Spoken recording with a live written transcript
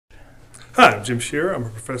Hi, I'm Jim Shearer. I'm a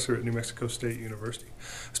professor at New Mexico State University.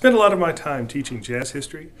 I spend a lot of my time teaching jazz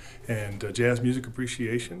history and jazz music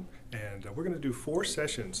appreciation, and we're going to do 4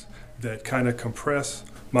 sessions that kind of compress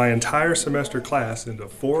my entire semester class into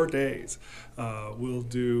 4 days. We'll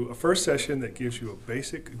do a first session that gives you a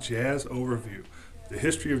basic jazz overview, the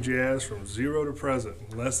history of jazz from zero to present,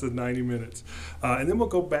 in less than 90 minutes. And then we'll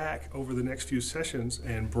go back over the next few sessions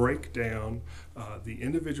and break down the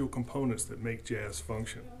individual components that make jazz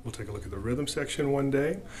function. We'll take a look at the rhythm section one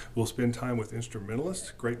day. We'll spend time with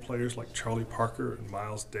instrumentalists, great players like Charlie Parker and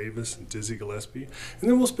Miles Davis and Dizzy Gillespie. And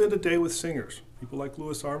then we'll spend a day with singers, people like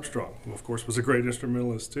Louis Armstrong, who of course was a great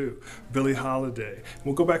instrumentalist too, Billie Holiday. And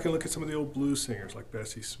we'll go back and look at some of the old blues singers like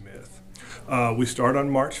Basie Smith. We start on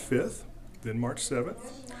March 5th. Then March 7th,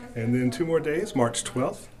 and then 2 more days, March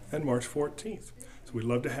 12th and March 14th. So we'd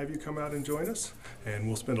love to have you come out and join us, and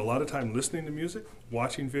we'll spend a lot of time listening to music,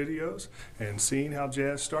 watching videos, and seeing how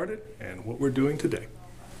jazz started and what we're doing today.